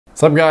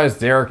What's up guys,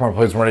 Derek,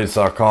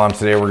 MorePlaysMoreDates.com.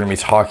 Today we're going to be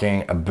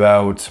talking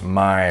about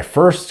my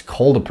first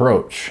cold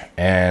approach,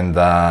 and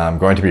I'm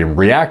going to be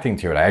reacting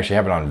to it. I actually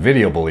have it on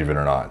video, believe it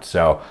or not.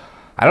 So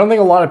I don't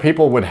think a lot of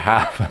people would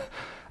have,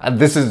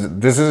 this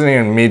isn't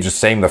even me just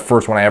saying the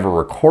first one I ever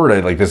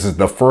recorded, like this is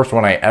the first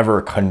one I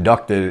ever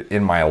conducted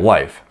in my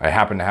life. I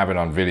happen to have it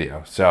on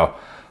video. So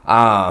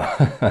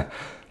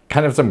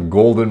kind of some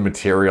golden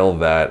material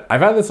that I've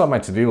had this on my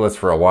to-do list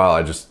for a while.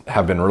 I just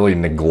have been really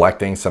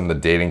neglecting some of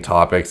the dating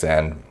topics.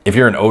 And if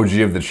you're an OG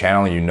of the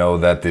channel, you know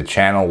that the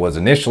channel was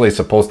initially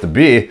supposed to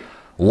be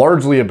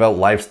largely about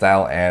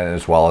lifestyle and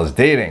as well as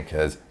dating.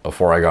 Because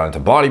before I got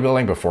into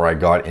bodybuilding, before I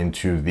got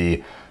into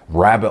the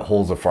rabbit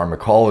holes of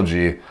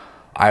pharmacology,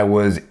 I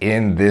was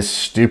in this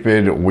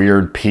stupid,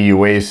 weird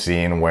PUA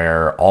scene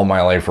where all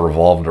my life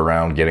revolved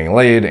around getting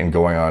laid and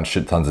going on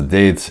shit tons of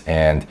dates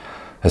and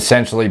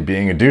essentially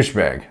being a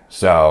douchebag.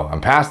 So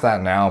I'm past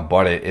that now,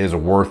 but it is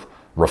worth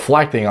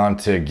reflecting on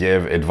to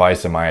give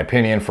advice in my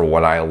opinion for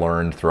what I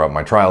learned throughout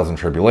my trials and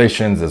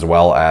tribulations, as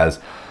well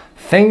as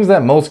things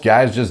that most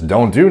guys just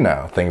don't do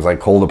now. Things like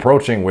cold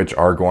approaching, which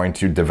are going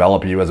to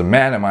develop you as a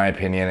man, in my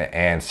opinion,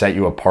 and set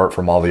you apart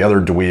from all the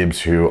other dweebs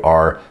who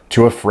are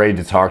too afraid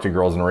to talk to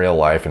girls in real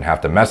life and have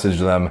to message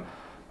them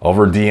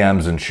over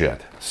DMs and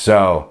shit.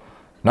 So,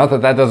 not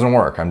that that doesn't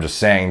work. I'm just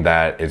saying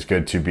that it's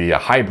good to be a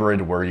hybrid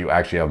where you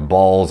actually have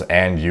balls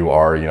and you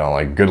are, you know,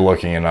 like good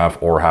looking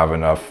enough or have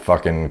enough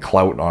fucking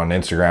clout on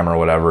Instagram or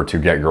whatever to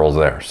get girls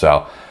there.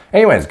 So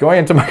anyways, going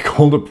into my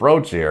cold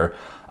approach here.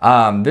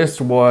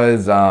 This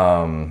was,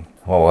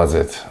 what was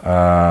it?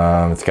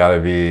 It's gotta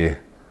be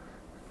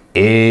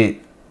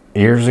 8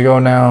 years ago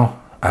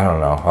now. I don't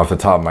know off the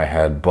top of my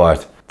head,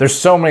 but there's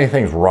so many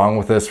things wrong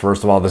with this.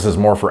 First of all, this is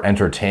more for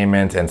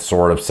entertainment and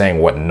sort of saying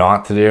what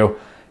not to do.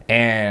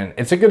 And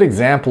it's a good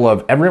example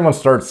of everyone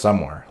starts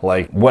somewhere.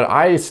 Like what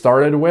I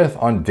started with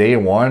on day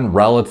one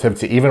relative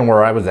to even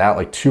where I was at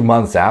like 2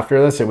 months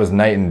after this, it was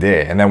night and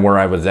day. And then where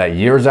I was at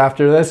years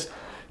after this,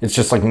 it's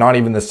just like not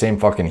even the same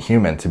fucking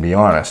human, to be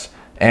honest.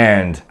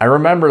 And I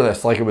remember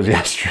this like it was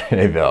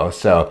yesterday though.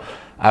 So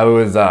I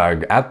was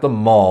at the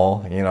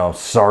mall, you know,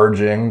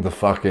 sarging the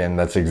fucking,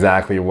 that's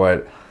exactly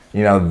what,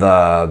 you know,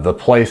 the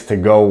place to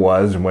go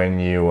was when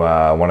you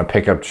want to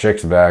pick up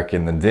chicks back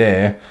in the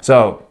day.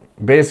 So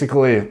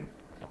basically,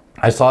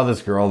 I saw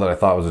this girl that I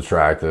thought was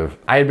attractive.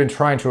 I had been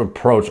trying to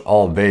approach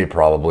all day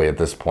probably at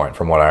this point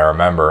from what I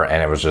remember,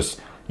 and it was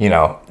just, you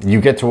know, you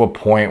get to a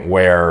point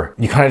where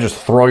you kind of just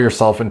throw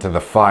yourself into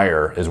the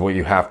fire is what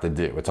you have to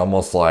do. It's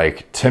almost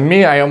like, to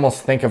me, I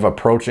almost think of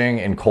approaching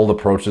in cold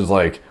approaches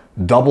like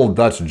double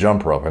Dutch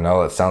jump rope. I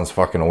know that sounds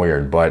fucking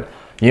weird, but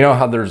you know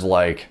how there's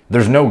like,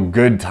 there's no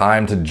good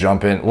time to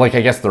jump in. Like, I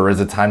guess there is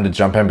a time to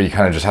jump in, but you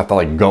kind of just have to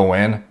like go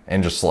in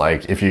and just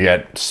like, if you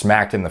get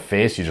smacked in the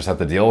face, you just have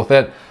to deal with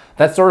it.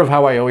 That's sort of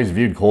how I always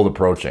viewed cold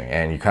approaching.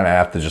 And you kind of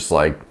have to just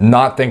like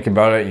not think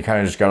about it. You kind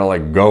of just got to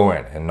like go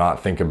in and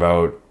not think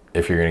about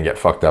if you're going to get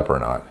fucked up or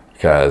not.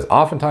 Because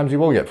oftentimes you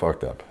will get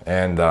fucked up,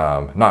 and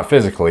not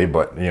physically,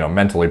 but you know,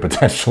 mentally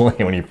potentially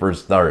when you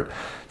first start.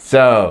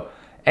 So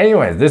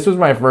anyways, this was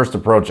my first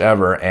approach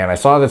ever, and I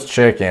saw this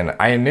chick and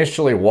I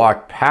initially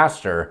walked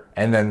past her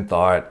and then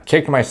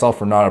kicked myself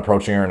for not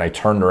approaching her, and I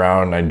turned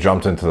around and I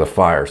jumped into the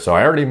fire. So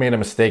I already made a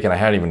mistake and I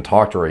hadn't even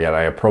talked to her yet.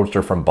 I approached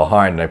her from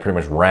behind and I pretty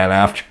much ran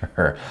after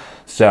her.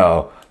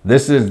 So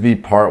this is the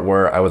part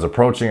where I was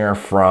approaching her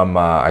from,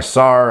 I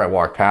saw her, I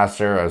walked past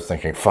her, I was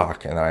thinking,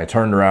 fuck. And then I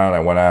turned around, I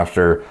went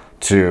after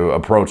to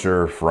approach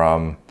her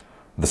from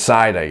the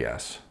side, I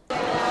guess.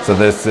 So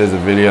this is a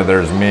video,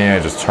 there's me, I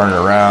just turned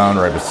around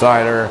right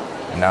beside her,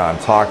 and now I'm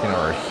talking to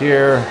her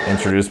here,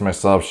 introduce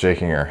myself,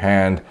 shaking her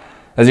hand.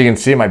 As you can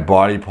see, my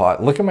body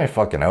pot, look at my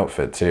fucking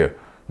outfit too.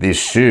 These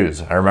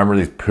shoes, I remember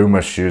these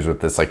Puma shoes with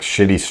this like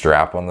shitty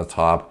strap on the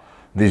top.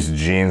 These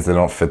jeans that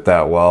don't fit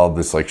that well,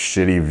 this like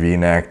shitty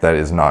V-neck that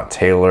is not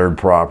tailored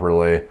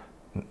properly.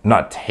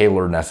 Not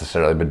tailored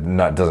necessarily,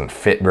 but doesn't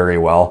fit very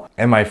well.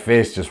 And my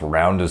face just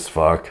round as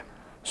fuck.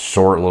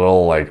 Short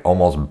little like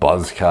almost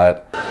buzz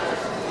cut.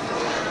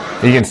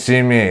 You can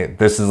see me,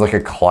 this is like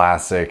a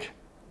classic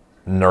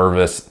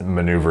nervous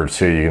maneuver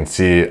too. You can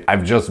see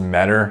I've just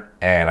met her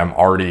and I'm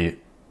already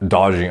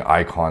dodging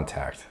eye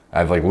contact.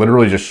 I've like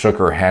literally just shook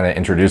her hand and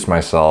introduced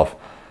myself,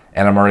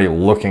 and I'm already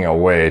looking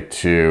away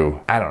to,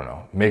 I don't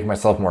know, make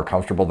myself more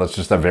comfortable. That's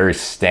just a very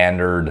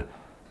standard,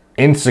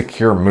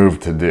 insecure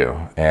move to do.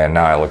 And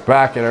now I look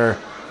back at her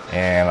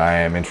and I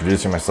am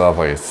introducing myself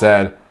like I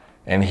said,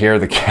 and here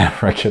the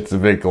camera gets a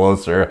bit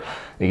closer.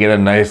 You get a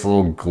nice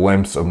little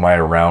glimpse of my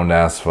round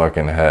ass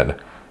fucking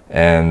head.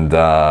 And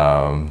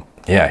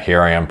yeah,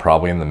 here I am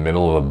probably in the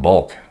middle of a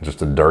bulk,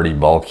 just a dirty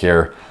bulk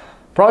here.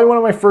 Probably one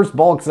of my first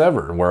bulks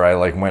ever, where I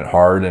like went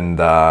hard and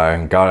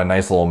got a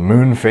nice little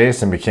moon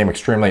face and became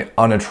extremely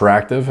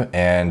unattractive,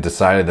 and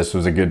decided this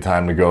was a good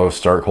time to go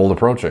start cold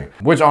approaching.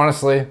 Which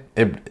honestly,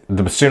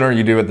 the sooner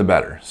you do it, the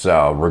better.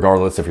 So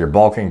regardless if you're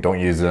bulking, don't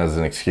use it as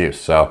an excuse.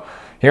 So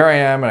here I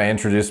am, and I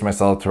introduced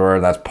myself to her,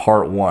 and that's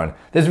part one.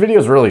 This video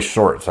is really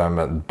short,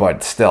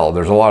 but still,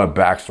 there's a lot of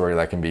backstory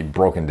that can be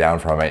broken down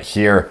from it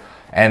here.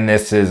 And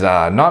this is,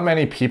 not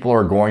many people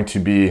are going to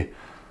be,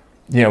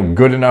 you know,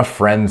 good enough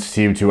friends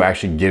to you to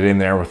actually get in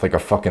there with like a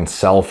fucking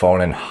cell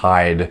phone and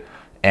hide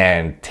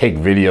and take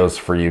videos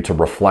for you to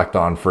reflect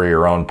on for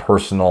your own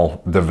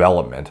personal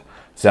development.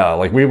 So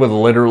like we would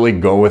literally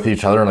go with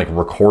each other and like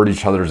record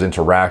each other's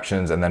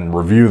interactions and then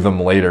review them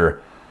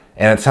later.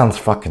 And it sounds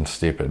fucking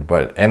stupid,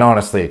 and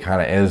honestly it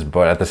kind of is,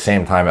 but at the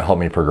same time it helped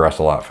me progress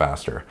a lot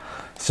faster.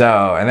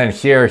 So, and then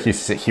here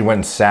he went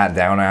and sat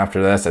down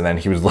after this, and then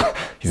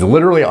he's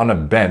literally on a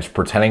bench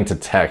pretending to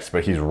text,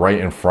 but he's right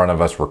in front of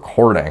us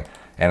recording.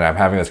 And I'm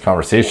having this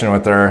conversation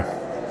with her.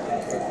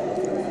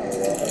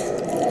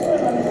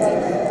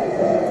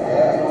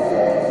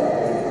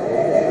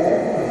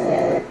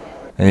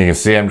 And you can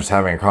see I'm just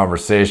having a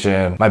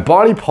conversation. My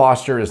body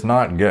posture is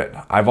not good.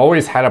 I've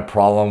always had a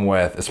problem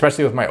with,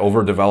 especially with my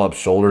overdeveloped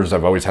shoulders,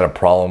 I've always had a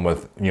problem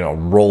with, you know,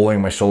 rolling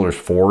my shoulders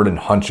forward and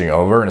hunching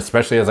over. And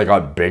especially as I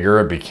got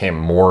bigger, it became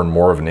more and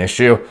more of an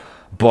issue.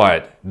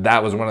 But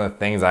that was one of the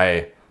things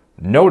I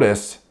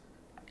noticed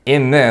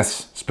in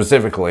this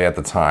specifically at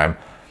the time.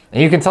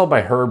 And you can tell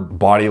by her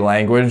body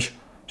language,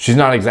 she's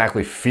not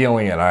exactly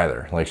feeling it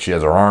either. Like she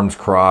has her arms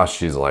crossed.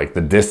 She's like, the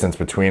distance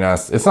between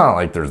us, it's not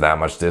like there's that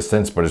much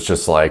distance, but it's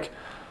just like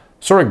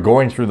sort of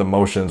going through the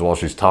motions while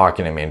she's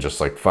talking to me and just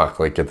like,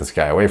 fuck, like get this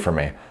guy away from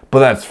me. But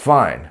that's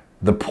fine.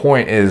 The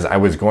point is I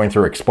was going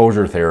through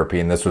exposure therapy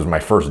and this was my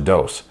first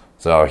dose.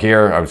 So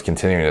here I was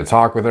continuing to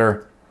talk with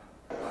her.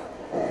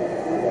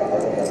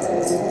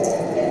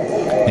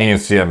 And you can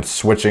see I'm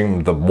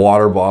switching the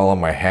water bottle in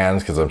my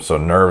hands because I'm so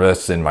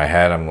nervous. In my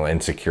head, I'm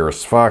insecure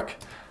as fuck.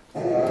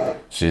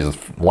 She's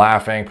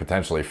laughing,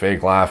 potentially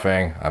fake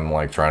laughing. I'm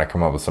like trying to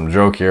come up with some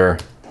joke here.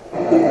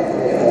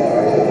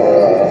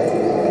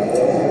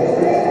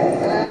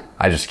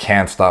 I just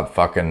can't stop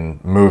fucking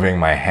moving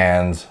my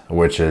hands,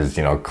 which is,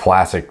 you know,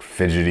 classic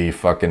fidgety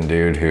fucking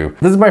dude who,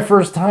 this is my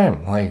first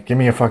time, like give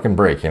me a fucking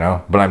break, you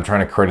know? But I'm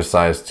trying to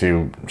criticize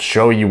to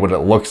show you what it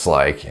looks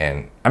like.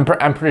 And I'm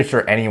pretty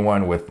sure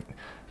anyone with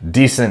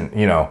decent,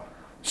 you know,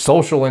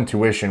 social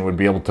intuition would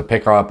be able to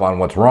pick up on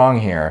what's wrong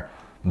here.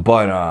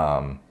 But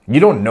you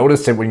don't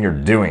notice it when you're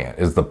doing it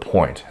is the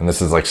point. And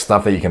this is like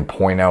stuff that you can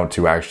point out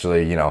to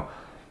actually, you know,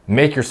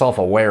 make yourself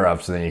aware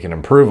of so then you can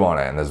improve on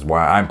it. And this is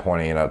why I'm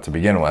pointing it out to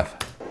begin with.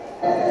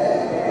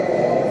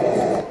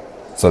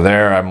 So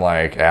there I'm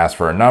like, I asked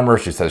for a number.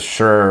 She says,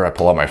 sure. I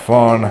pull out my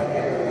phone.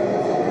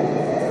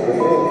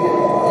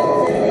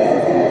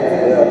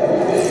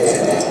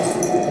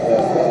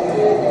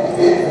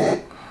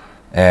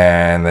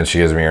 And then she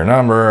gives me her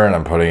number and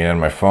I'm putting it in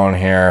my phone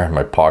here.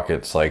 My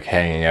pocket's like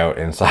hanging out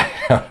inside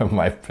out of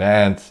my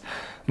pants.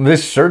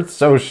 This shirt's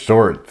so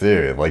short too.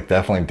 It like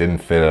definitely didn't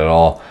fit at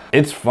all.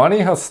 It's funny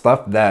how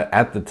stuff that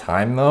at the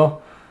time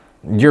though,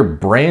 your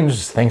brain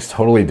just thinks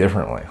totally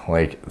differently.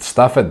 Like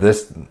stuff at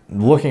this,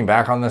 looking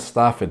back on this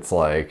stuff, it's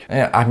like,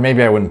 yeah,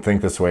 maybe I wouldn't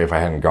think this way if I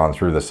hadn't gone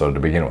through this though to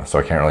begin with. So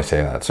I can't really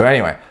say that. So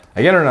anyway,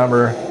 I get her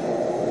number.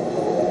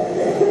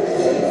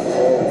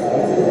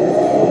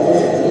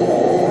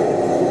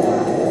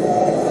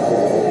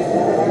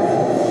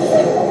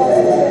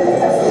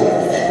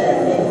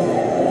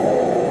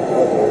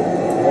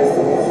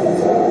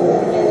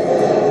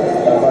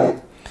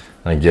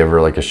 I give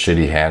her like a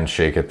shitty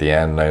handshake at the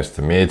end. Nice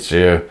to meet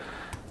you.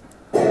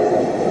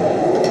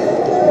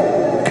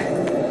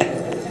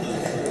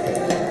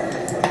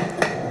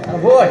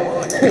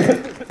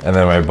 Attaboy. And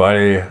then my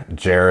buddy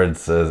Jared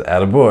says,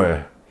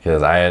 attaboy.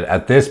 Because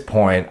at this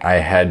point, I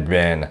had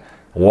been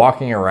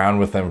walking around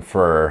with him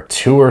for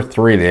 2 or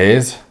 3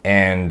 days.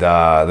 And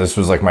this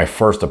was like my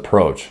first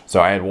approach.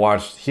 So I had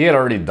watched, he had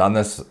already done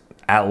this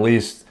at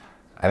least,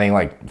 I think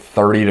like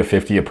 30 to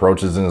 50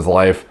 approaches in his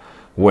life,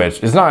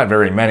 which is not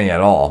very many at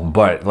all,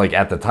 but like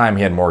at the time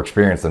he had more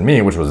experience than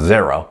me, which was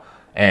 0.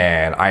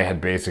 And I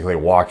had basically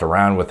walked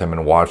around with him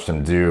and watched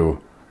him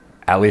do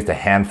at least a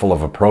handful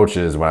of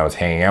approaches when I was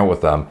hanging out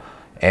with them.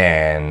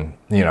 And,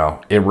 you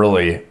know, it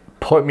really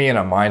put me in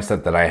a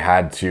mindset that I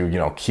had to, you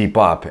know, keep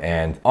up.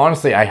 And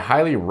honestly, I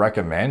highly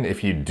recommend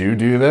if you do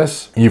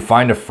this, you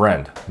find a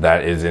friend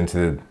that is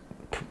into,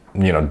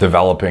 you know,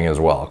 developing as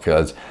well,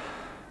 because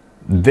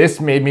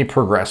this made me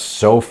progress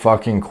so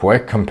fucking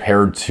quick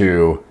compared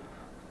to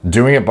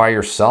doing it by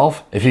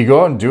yourself. If you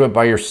go out and do it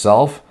by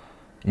yourself,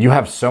 you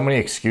have so many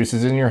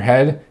excuses in your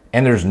head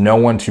and there's no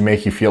one to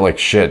make you feel like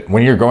shit.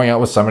 When you're going out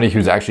with somebody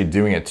who's actually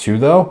doing it too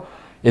though,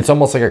 it's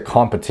almost like a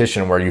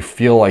competition where you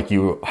feel like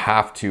you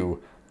have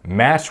to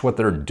match what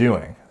they're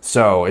doing.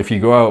 So if you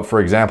go out,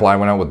 for example, I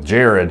went out with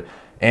Jared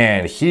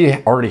and he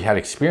already had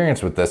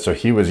experience with this. So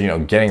he was, you know,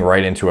 getting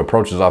right into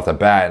approaches off the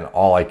bat, and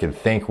all I could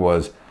think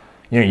was,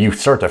 you know, you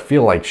start to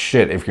feel like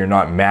shit if you're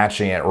not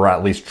matching it or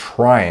at least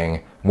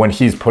trying when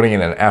he's putting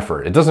in an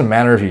effort. It doesn't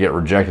matter if you get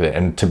rejected.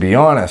 And to be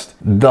honest,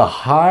 the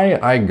high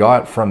I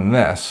got from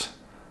this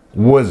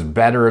was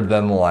better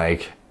than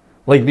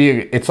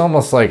it's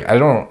almost like, I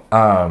don't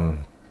know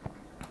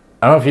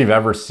if you've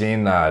ever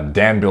seen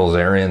Dan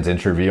Bilzerian's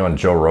interview on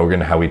Joe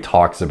Rogan, how he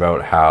talks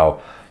about how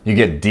you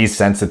get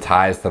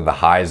desensitized to the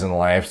highs in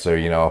life. So,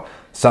 you know,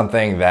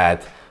 something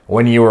that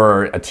when you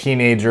were a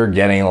teenager,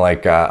 getting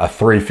like a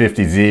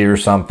 350Z or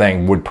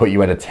something would put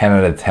you at a 10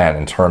 out of 10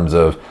 in terms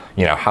of,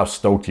 you know, how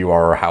stoked you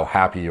are or how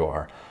happy you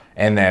are.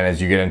 And then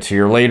as you get into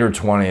your later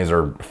 20s,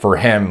 or for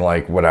him,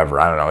 like whatever,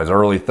 I don't know, his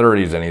early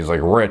 30s, and he's like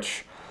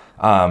rich,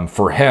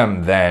 for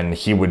him, then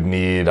he would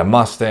need a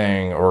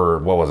Mustang, or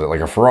what was it,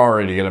 like a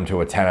Ferrari, to get him to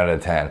a 10 out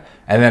of 10.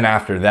 And then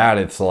after that,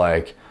 it's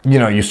like, you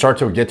know, you start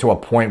to get to a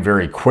point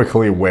very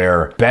quickly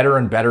where better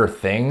and better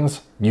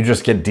things, you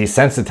just get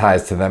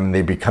desensitized to them and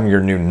they become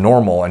your new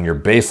normal and your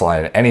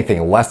baseline.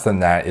 Anything less than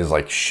that is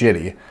like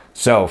shitty.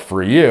 So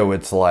for you,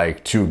 it's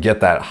like, to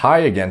get that high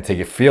again,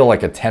 to feel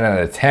like a 10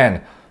 out of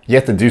 10, you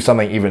have to do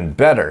something even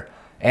better.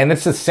 And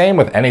it's the same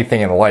with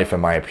anything in life, in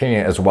my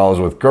opinion, as well as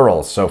with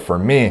girls. So for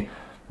me,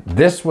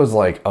 this was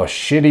like a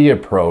shitty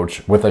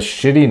approach with a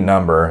shitty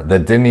number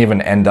that didn't even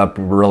end up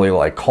really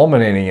like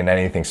culminating in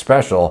anything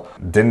special.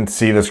 Didn't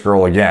see this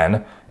girl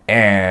again.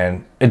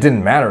 And it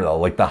didn't matter though.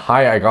 Like the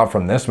high I got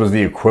from this was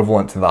the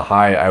equivalent to the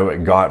high I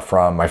got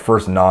from my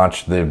first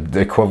notch, the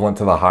equivalent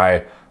to the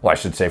high, well, I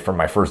should say, from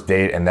my first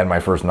date, and then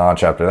my first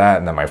notch after that,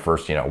 and then my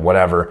first, you know,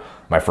 whatever,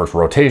 my first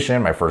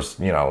rotation, my first,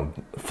 you know,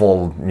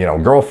 full, you know,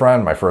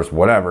 girlfriend, my first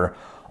whatever.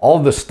 All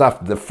of this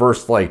stuff, the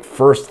first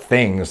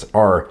things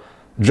are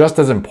just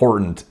as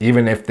important,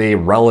 even if they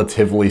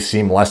relatively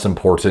seem less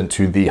important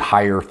to the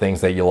higher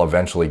things that you'll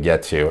eventually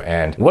get to.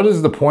 And what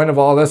is the point of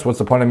all this? What's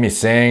the point of me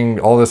saying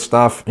all this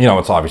stuff? You know,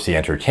 it's obviously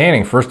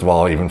entertaining, first of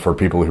all, even for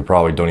people who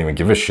probably don't even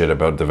give a shit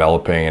about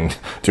developing and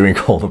doing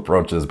cold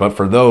approaches. But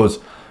for those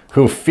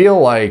who feel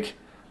like,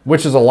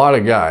 which is a lot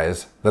of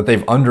guys, that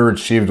they've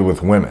underachieved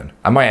with women.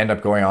 I might end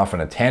up going off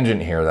on a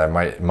tangent here that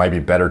might be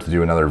better to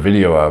do another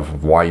video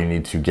of why you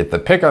need to get the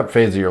pickup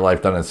phase of your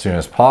life done as soon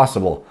as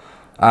possible.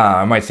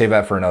 I might save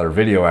that for another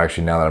video,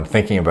 actually, now that I'm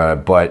thinking about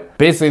it. But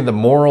basically the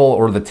moral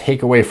or the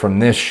takeaway from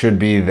this should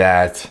be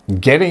that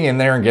getting in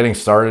there and getting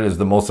started is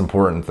the most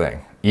important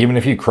thing. Even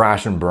if you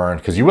crash and burn,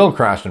 because you will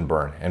crash and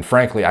burn. And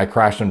frankly, I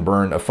crashed and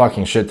burned a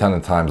fucking shit ton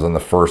of times on the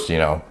first, you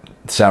know,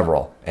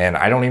 several. And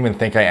I don't even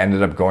think I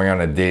ended up going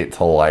on a date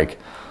till like,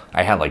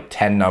 I had like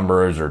 10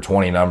 numbers or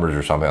 20 numbers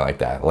or something like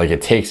that. Like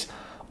it takes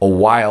a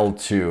while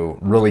to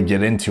really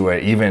get into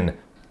it.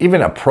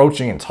 Even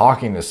approaching and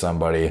talking to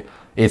somebody,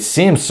 it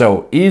seems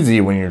so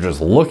easy when you're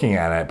just looking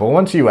at it, but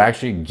once you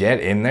actually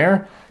get in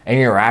there and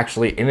you're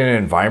actually in an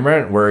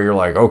environment where you're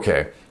like,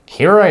 okay,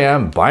 here I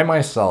am by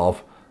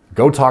myself,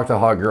 go talk to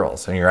hot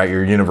girls, and you're at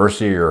your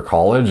university or your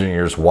college and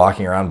you're just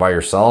walking around by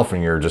yourself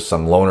and you're just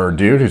some loner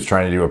dude who's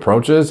trying to do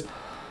approaches,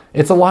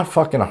 it's a lot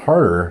fucking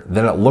harder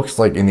than it looks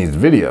like in these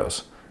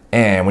videos.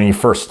 And when you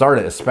first start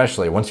it,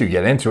 especially once you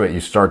get into it, you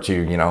start to,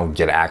 you know,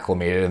 get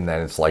acclimated, and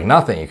then it's like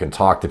nothing. You can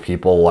talk to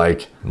people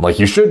like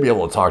you should be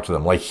able to talk to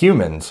them like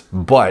humans.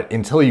 But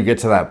until you get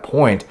to that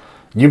point,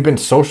 you've been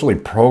socially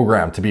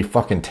programmed to be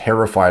fucking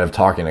terrified of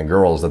talking to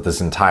girls at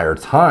this entire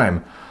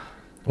time.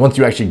 Once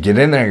you actually get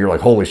in there, you're like,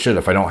 holy shit,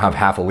 if I don't have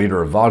half a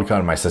liter of vodka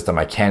in my system,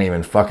 I can't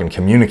even fucking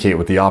communicate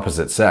with the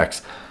opposite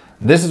sex.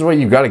 This is what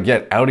you got to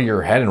get out of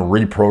your head and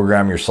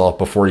reprogram yourself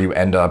before you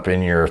end up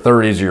in your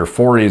 30s or your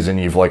 40s and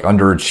you've like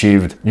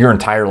underachieved your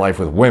entire life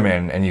with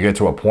women, and you get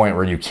to a point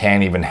where you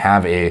can't even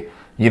have a,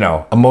 you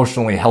know,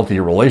 emotionally healthy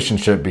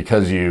relationship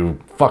because you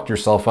fucked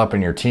yourself up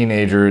in your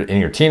teenage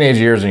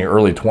years and your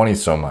early 20s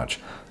so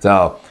much.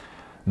 So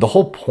the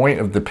whole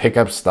point of the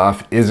pickup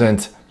stuff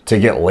isn't to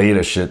get laid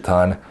a shit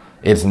ton.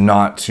 It's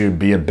not to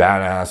be a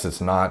badass.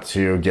 It's not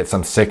to get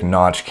some sick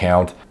notch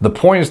count. The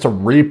point is to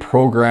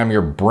reprogram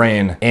your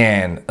brain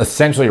and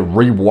essentially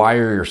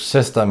rewire your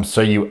system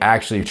so you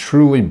actually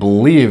truly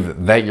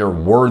believe that you're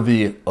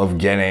worthy of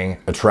getting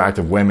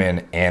attractive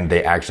women and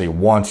they actually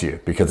want you.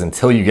 Because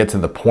until you get to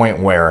the point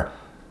where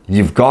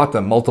you've got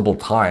them multiple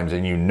times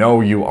and you know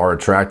you are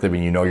attractive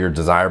and you know you're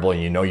desirable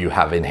and you know you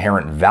have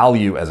inherent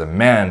value as a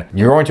man,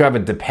 you're going to have a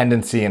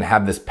dependency and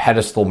have this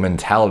pedestal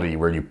mentality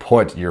where you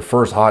put your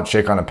first hot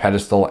chick on a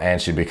pedestal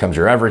and she becomes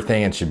your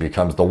everything and she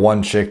becomes the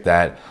one chick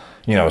that,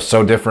 you know, is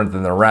so different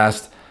than the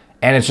rest.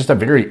 And it's just a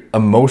very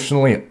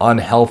emotionally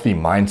unhealthy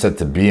mindset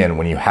to be in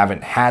when you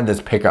haven't had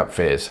this pickup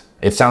phase.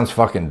 It sounds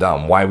fucking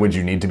dumb. Why would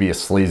you need to be a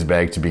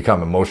sleazebag to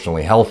become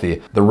emotionally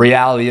healthy? The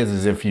reality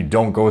is if you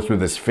don't go through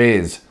this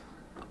phase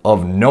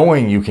of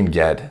knowing you can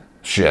get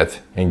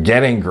shit and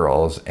getting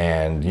girls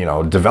and, you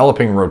know,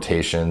 developing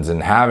rotations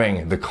and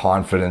having the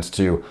confidence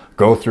to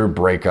go through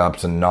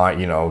breakups and not,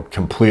 you know,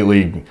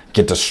 completely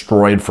get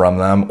destroyed from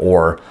them,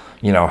 or,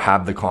 you know,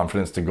 have the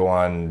confidence to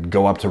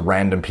go up to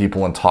random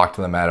people and talk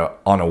to them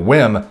on a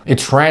whim, it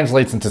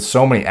translates into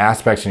so many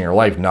aspects in your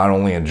life, not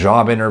only in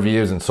job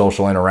interviews and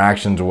social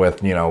interactions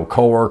with, you know,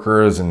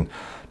 coworkers and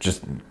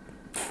just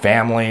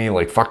family,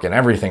 like fucking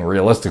everything.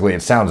 Realistically,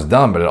 it sounds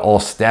dumb, but it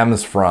all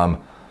stems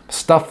from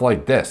stuff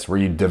like this, where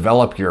you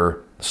develop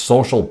your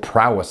social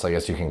prowess, I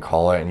guess you can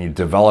call it, and you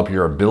develop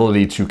your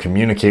ability to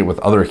communicate with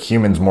other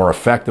humans more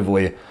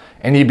effectively,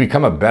 and you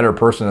become a better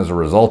person as a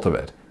result of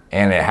it.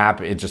 And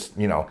it just,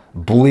 you know,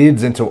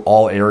 bleeds into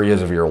all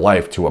areas of your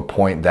life to a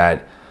point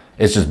that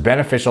it's just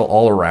beneficial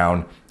all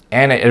around.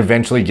 And it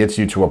eventually gets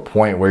you to a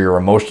point where you're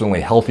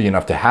emotionally healthy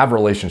enough to have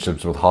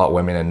relationships with hot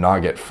women and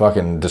not get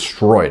fucking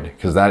destroyed,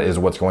 because that is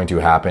what's going to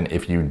happen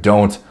if you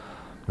don't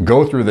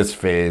go through this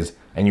phase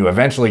and you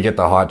eventually get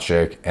the hot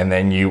chick and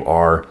then you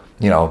are,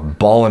 you know,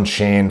 ball and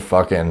chain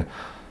fucking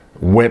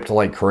whipped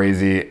like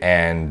crazy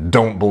and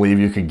don't believe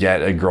you could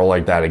get a girl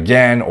like that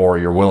again, or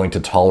you're willing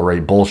to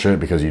tolerate bullshit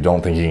because you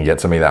don't think you can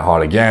get somebody that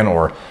hot again,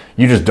 or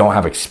you just don't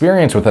have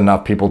experience with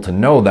enough people to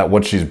know that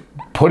what she's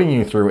putting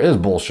you through is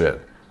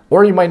bullshit.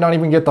 Or you might not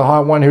even get the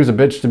hot one who's a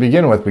bitch to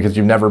begin with because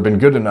you've never been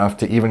good enough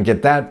to even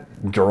get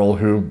that girl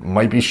who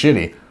might be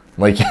shitty.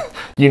 Like,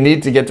 you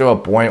need to get to a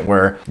point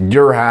where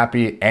you're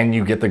happy and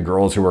you get the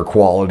girls who are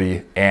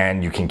quality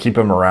and you can keep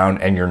them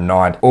around and you're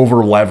not over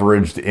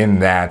leveraged in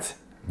that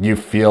you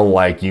feel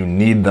like you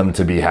need them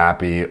to be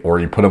happy, or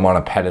you put them on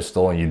a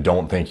pedestal and you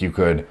don't think you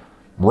could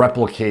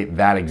replicate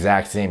that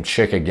exact same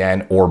chick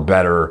again or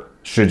better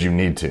should you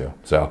need to.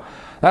 So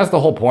that's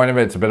the whole point of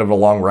it. It's a bit of a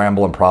long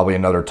ramble and probably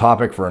another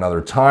topic for another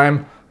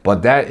time,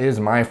 but that is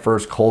my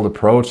first cold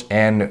approach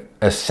and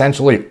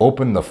essentially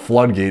opened the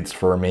floodgates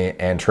for me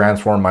and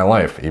transformed my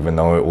life, even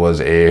though it was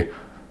a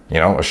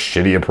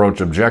shitty approach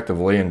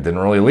objectively and didn't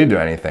really lead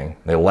to anything.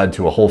 They led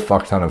to a whole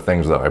fuck ton of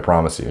things though, I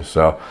promise you.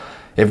 So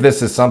if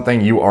this is something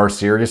you are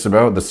serious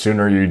about, the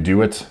sooner you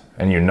do it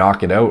and you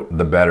knock it out,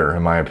 the better,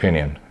 in my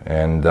opinion.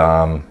 And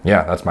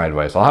yeah, that's my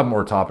advice. I'll have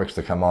more topics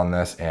to come on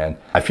this, and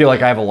I feel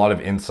like I have a lot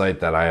of insight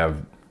that I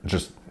have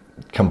just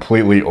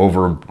completely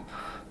over,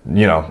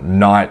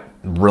 not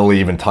really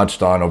even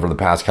touched on over the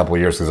past couple of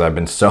years because I've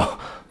been so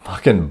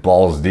fucking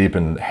balls deep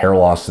in hair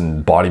loss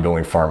and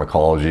bodybuilding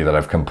pharmacology that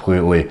I've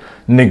completely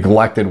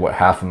neglected what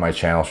half of my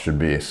channel should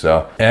be.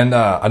 So, and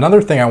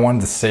another thing I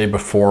wanted to say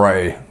before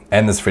I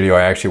end this video,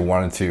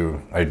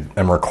 I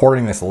am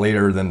recording this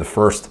later than the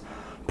first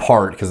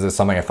part because it's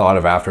something I thought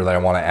of after that I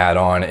want to add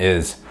on,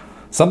 is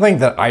something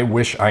that I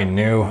wish I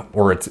knew,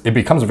 or it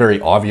becomes very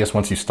obvious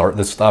once you start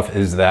this stuff,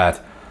 is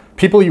that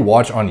people you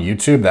watch on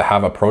YouTube that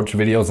have approach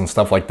videos and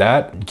stuff like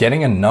that,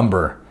 getting a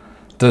number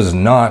does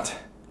not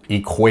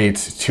equate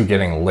to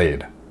getting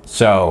laid.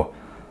 So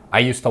I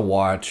used to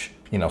watch,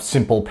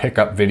 simple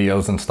pickup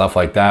videos and stuff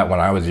like that when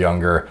I was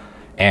younger,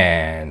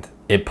 and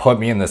it put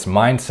me in this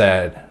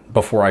mindset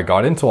before I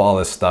got into all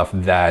this stuff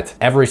that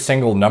every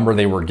single number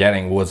they were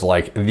getting was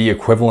like the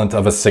equivalent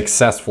of a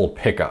successful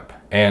pickup.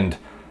 And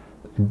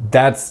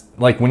that's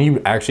like, when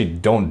you actually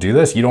don't do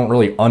this, you don't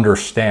really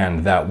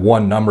understand that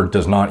one number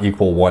does not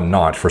equal one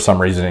notch for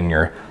some reason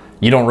in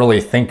you don't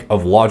really think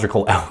of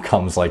logical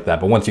outcomes like that.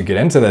 But once you get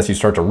into this, you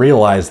start to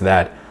realize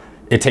that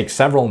it takes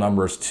several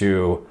numbers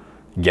to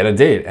get a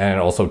date, and it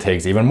also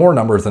takes even more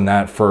numbers than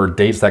that for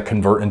dates that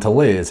convert into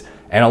lays.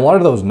 And a lot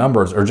of those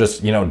numbers are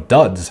just,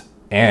 duds.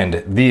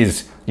 And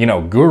these,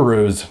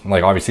 gurus,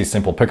 like obviously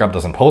Simple Pickup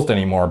doesn't post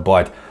anymore,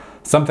 but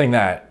something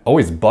that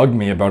always bugged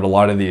me about a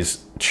lot of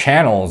these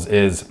channels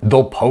is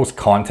they'll post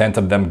content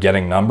of them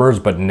getting numbers,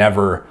 but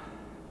never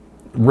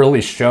really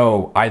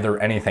show either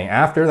anything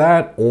after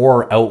that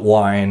or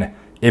outline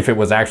if it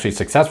was actually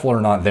successful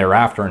or not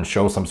thereafter, and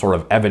show some sort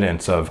of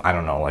evidence of, I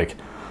don't know, like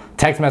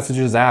text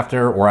messages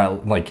after,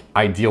 or like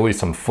ideally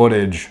some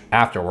footage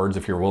afterwards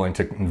if you're willing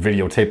to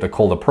videotape the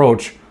cold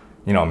approach.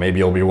 Maybe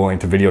you'll be willing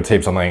to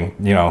videotape something,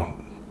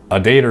 a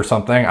date or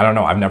something. I don't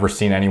know. I've never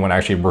seen anyone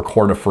actually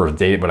record a first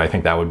date, but I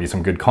think that would be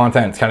some good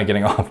content. It's kind of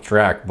getting off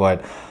track,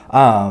 but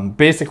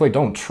basically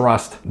don't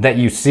trust that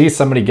you see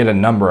somebody get a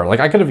number. Like,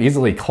 I could have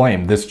easily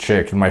claimed this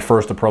chick in my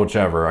first approach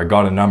ever. I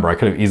got a number. I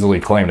could have easily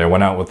claimed I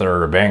went out with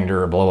her or banged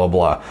her, blah, blah,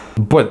 blah.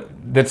 But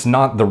that's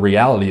not the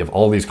reality of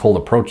all these cold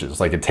approaches.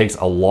 Like, it takes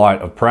a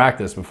lot of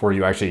practice before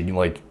you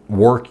actually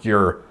work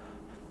your,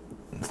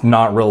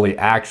 not really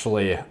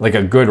actually like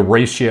a good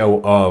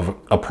ratio of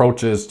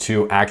approaches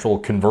to actual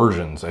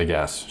conversions, I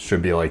guess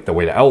should be like the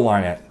way to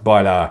outline it.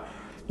 But a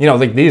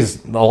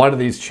lot of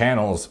these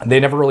channels, they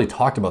never really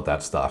talked about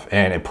that stuff,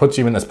 and it puts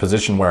you in this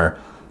position where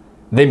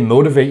they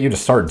motivate you to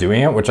start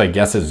doing it, which I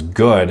guess is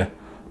good,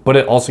 but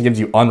it also gives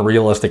you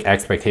unrealistic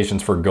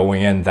expectations for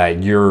going in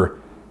that you're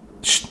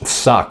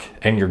suck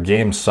and your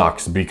game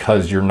sucks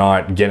because you're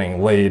not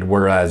getting laid,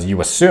 whereas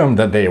you assumed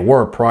that they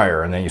were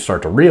prior, and then you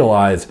start to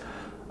realize,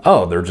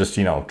 oh, they're just,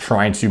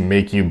 trying to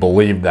make you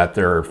believe that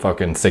they're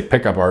fucking sick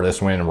pickup artists,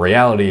 when in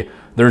reality,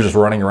 they're just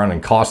running around in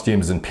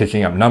costumes and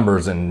picking up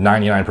numbers, and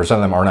 99% of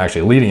them aren't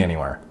actually leading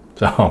anywhere.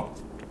 So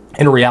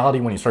in reality,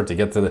 when you start to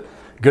get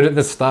good at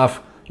this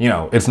stuff,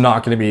 it's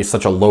not going to be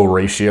such a low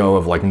ratio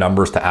of like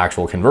numbers to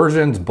actual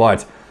conversions,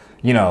 but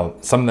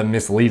some of the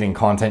misleading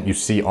content you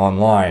see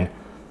online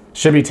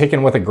should be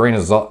taken with a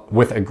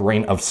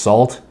grain of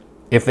salt.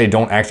 If they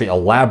don't actually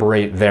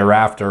elaborate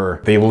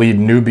thereafter, they lead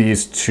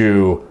newbies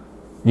to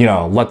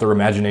let their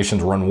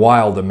imaginations run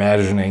wild,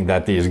 imagining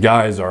that these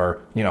guys are,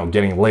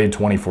 getting laid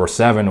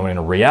 24/7, when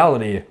in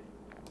reality,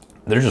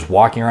 they're just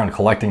walking around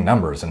collecting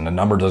numbers, and the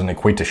number doesn't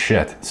equate to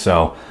shit.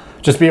 So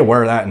just be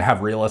aware of that and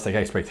have realistic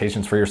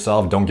expectations for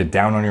yourself. Don't get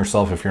down on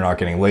yourself if you're not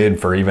getting laid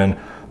for even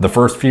the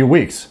first few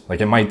weeks. Like,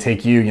 it might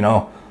take you,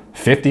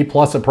 50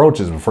 plus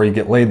approaches before you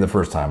get laid the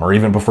first time, or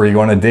even before you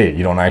go on a date.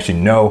 You don't actually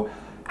know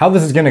how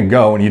this is gonna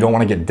go, and you don't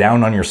wanna get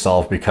down on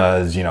yourself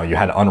because, you know, you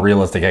had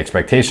unrealistic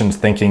expectations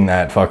thinking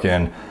that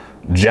fucking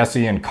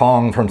Jesse and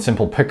Kong from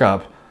Simple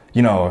Pickup,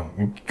 you know,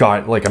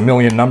 got like 1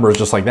 million numbers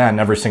just like that in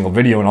every single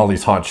video, and all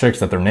these hot chicks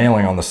that they're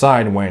nailing on the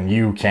side when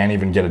you can't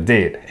even get a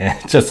date.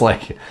 And just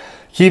like,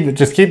 keep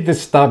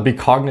this stuff, be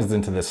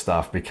cognizant of this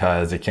stuff,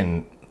 because it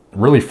can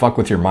really fuck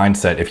with your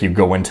mindset if you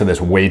go into this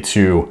way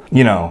too,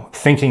 you know,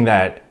 thinking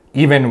that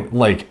even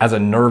like as a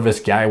nervous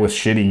guy with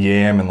shitty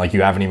game and like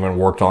you haven't even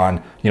worked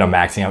on, you know,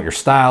 maxing out your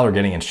style or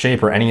getting in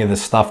shape or any of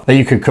this stuff that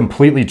you could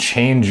completely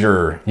change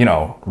your, you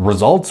know,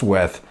 results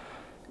with.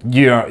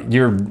 You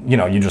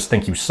just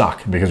think you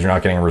suck because you're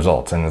not getting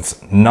results, and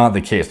it's not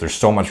the case. There's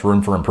so much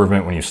room for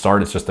improvement when you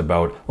start. It's just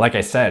about, like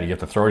I said, you have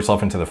to throw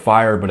yourself into the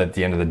fire, but at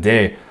the end of the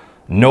day,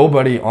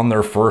 nobody on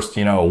their first,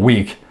 you know,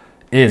 week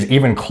is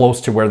even close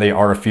to where they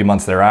are a few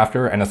months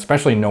thereafter, and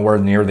especially nowhere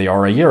near they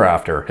are a year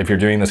after if you're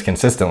doing this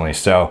consistently.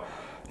 So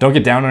don't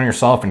get down on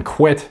yourself and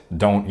quit.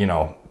 Don't, you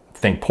know,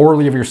 think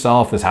poorly of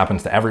yourself. This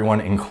happens to everyone,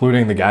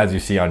 including the guys you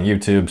see on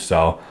YouTube.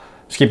 So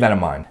just keep that in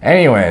mind.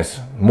 Anyways,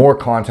 more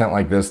content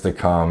like this to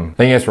come.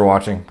 Thank you guys for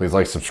watching. Please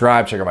like,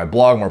 subscribe, check out my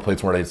blog,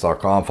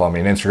 moreplatesmoredates.com. Follow me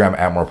on Instagram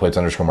at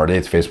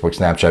moreplates_moredates, Facebook,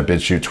 Snapchat,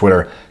 BitChute,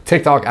 Twitter,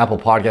 TikTok, Apple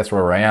Podcasts,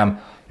 wherever I am.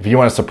 If you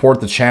want to support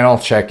the channel,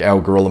 check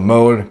out Gorilla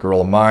Mode,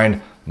 Gorilla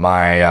Mind,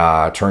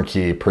 my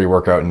turnkey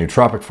pre-workout and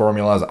nootropic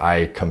formulas.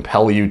 I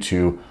compel you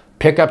to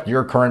pick up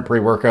your current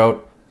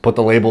pre-workout, put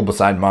the label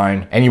beside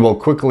mine, and you will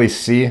quickly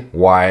see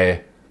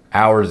why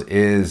ours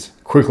is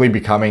quickly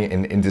becoming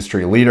an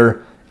industry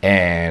leader.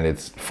 And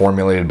it's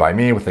formulated by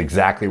me with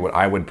exactly what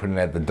I would put in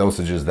at the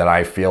dosages that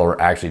I feel are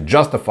actually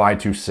justified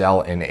to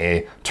sell in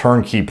a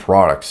turnkey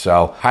product.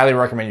 So highly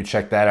recommend you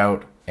check that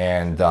out.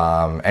 And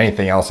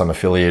anything else I'm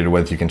affiliated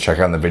with, you can check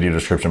out in the video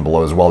description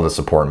below as well to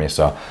support me.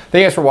 So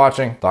thank you guys for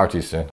watching. Talk to you soon.